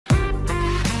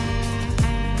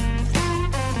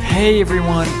Hey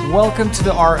everyone, welcome to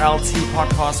the RLT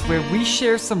podcast, where we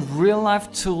share some real life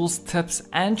tools, tips,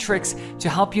 and tricks to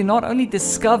help you not only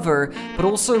discover, but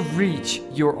also reach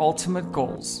your ultimate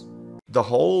goals. The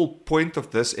whole point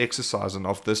of this exercise and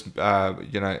of this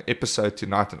episode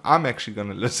tonight, and I'm actually going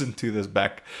to listen to this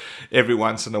back every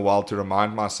once in a while to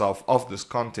remind myself of this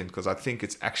content, because I think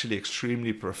it's actually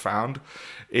extremely profound,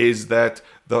 is that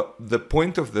the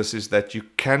point of this is that you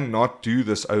cannot do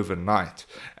this overnight.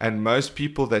 And most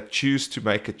people that choose to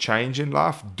make a change in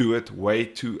life do it way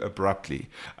too abruptly.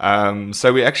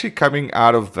 So we're actually coming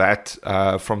out of that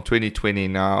from 2020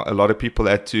 now. A lot of people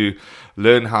had to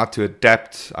learn how to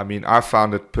adapt. I mean, I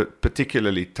found it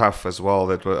particularly tough as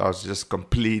well. I was just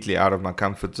completely out of my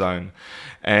comfort zone.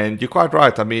 And you're quite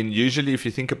right. I mean, usually if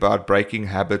you think about breaking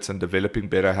habits and developing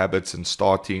better habits and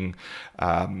starting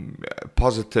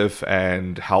positive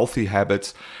and healthy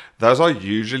habits, those are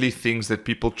usually things that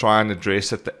people try and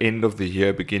address at the end of the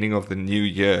year, beginning of the new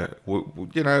year.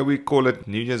 We call it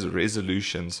New Year's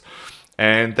resolutions.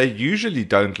 And they usually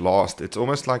don't last. It's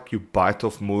almost like you bite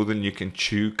off more than you can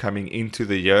chew coming into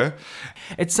the year.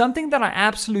 It's something that I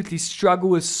absolutely struggle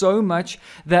with so much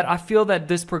that I feel that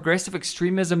this progressive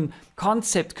extremism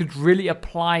concept could really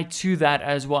apply to that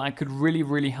as well. It could really,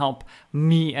 really help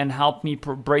me and help me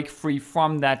break free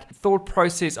from that thought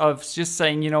process of just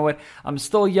saying, you know what, I'm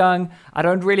still young. I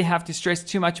don't really have to stress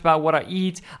too much about what I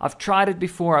eat. I've tried it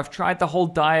before. I've tried the whole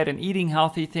diet and eating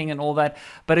healthy thing and all that,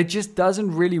 but it just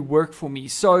doesn't really work for me.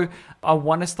 So I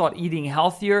want to start eating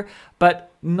healthier,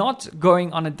 but not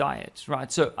going on a diet,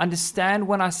 right? So understand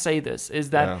when I say this is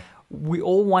that we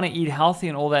all want to eat healthy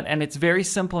and all that. And it's very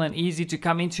simple and easy to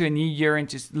come into a new year and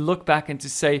just look back and to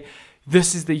say,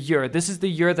 this is the year. This is the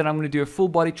year that I'm going to do a full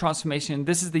body transformation.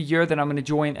 This is the year that I'm going to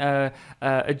join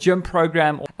a gym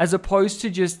program, as opposed to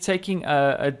just taking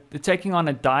on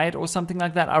a diet or something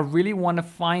like that. I really want to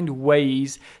find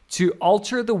ways to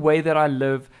alter the way that I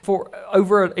live for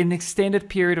over an extended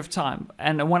period of time.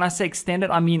 And when I say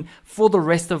extended, I mean for the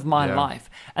rest of my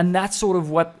life. And that's sort of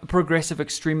what progressive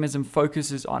extremism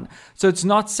focuses on. So it's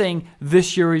not saying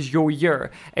this year is your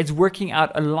year. It's working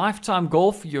out a lifetime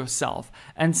goal for yourself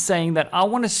and saying that I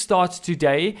want to start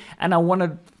today and I want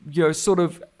to sort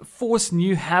of force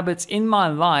new habits in my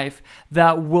life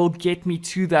that will get me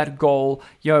to that goal,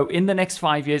 in the next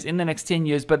 5 years, in the next 10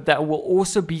 years, but that will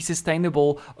also be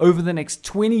sustainable over the next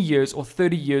 20 years or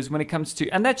 30 years when it comes to,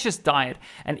 and that's just diet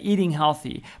and eating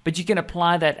healthy. But you can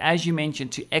apply that, as you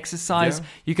mentioned, to exercise. Yeah.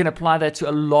 You can apply that to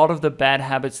a lot of the bad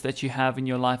habits that you have in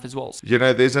your life as well.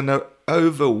 There's an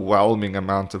overwhelming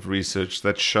amount of research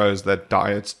that shows that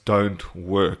diets don't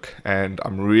work. And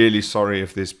I'm really sorry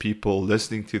if there's people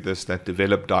listening to this that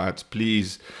develop diets.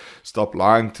 Please stop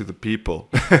lying to the people.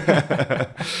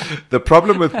 The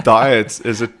problem with diets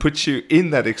is it puts you in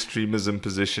that extremism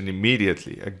position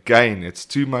immediately. Again, it's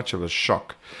too much of a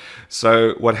shock.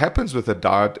 So what happens with a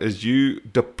diet is you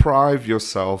deprive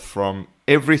yourself from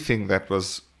everything that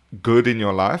was good in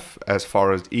your life as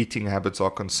far as eating habits are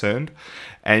concerned,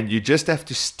 and you just have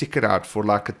to stick it out for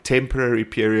like a temporary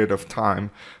period of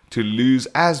time to lose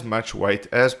as much weight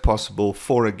as possible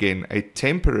for, again, a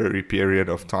temporary period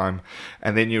of time,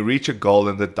 and then you reach a goal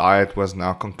and the diet was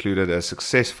now concluded as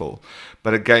successful.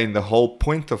 But again, the whole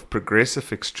point of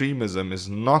progressive extremism is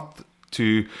not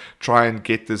to try and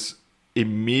get this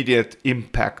immediate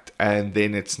impact and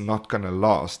then it's not going to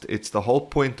last. It's the whole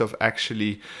point of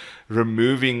actually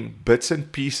removing bits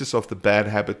and pieces of the bad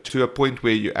habit to a point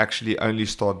where you actually only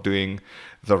start doing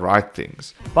the right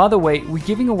things. By the way, we're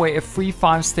giving away a free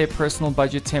 5-step personal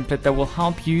budget template that will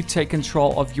help you take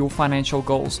control of your financial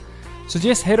goals. So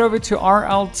just head over to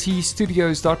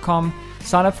rltstudios.com,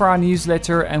 sign up for our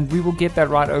newsletter, and we will get that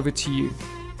right over to you.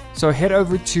 So head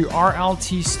over to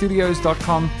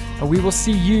rltstudios.com and we will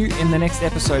see you in the next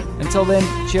episode. Until then,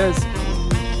 cheers.